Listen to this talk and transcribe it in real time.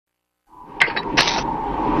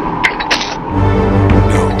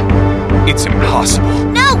It's impossible.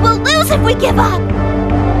 No, we'll lose if we give up!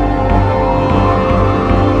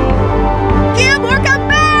 Give Orca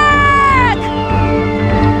back!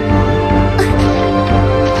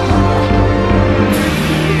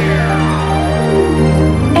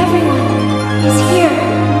 Everyone is here.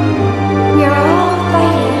 We are all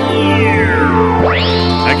fighting.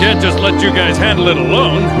 I can't just let you guys handle it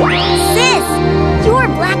alone. Sis, you're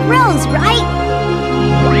Black Rose, right?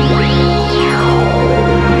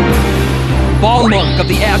 Balmung of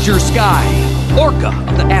the Azure Sky, Orca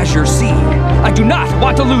of the Azure Sea. I do not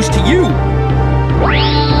want to lose to you!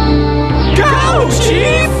 Go,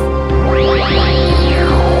 Chief!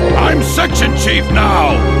 I'm Section Chief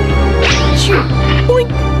now!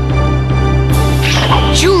 Boink!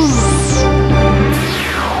 Damn you!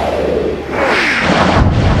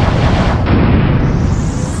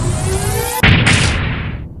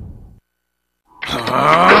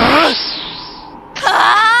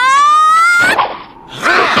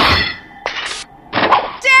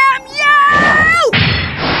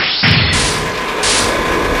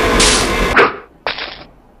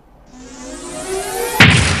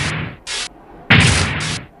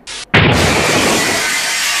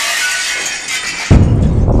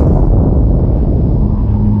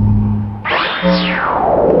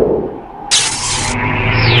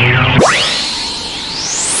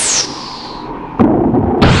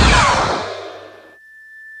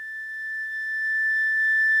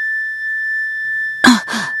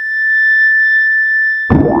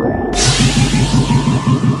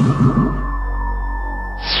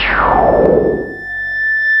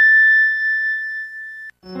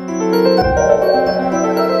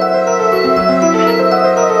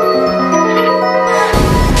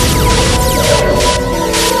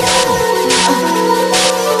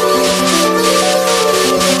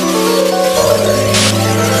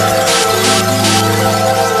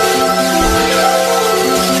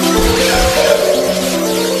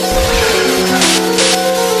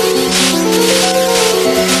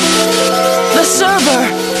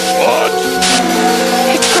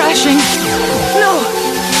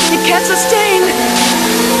 Can't sustain!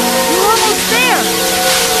 You're almost there!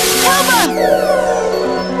 Elba!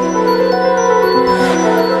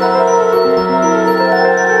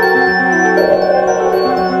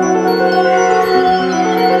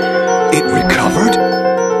 It recovered?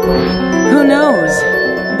 Who knows?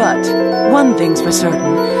 But one thing's for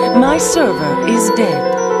certain. My server is dead.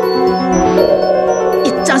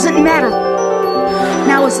 It doesn't matter.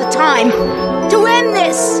 Now is the time to end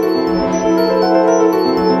this!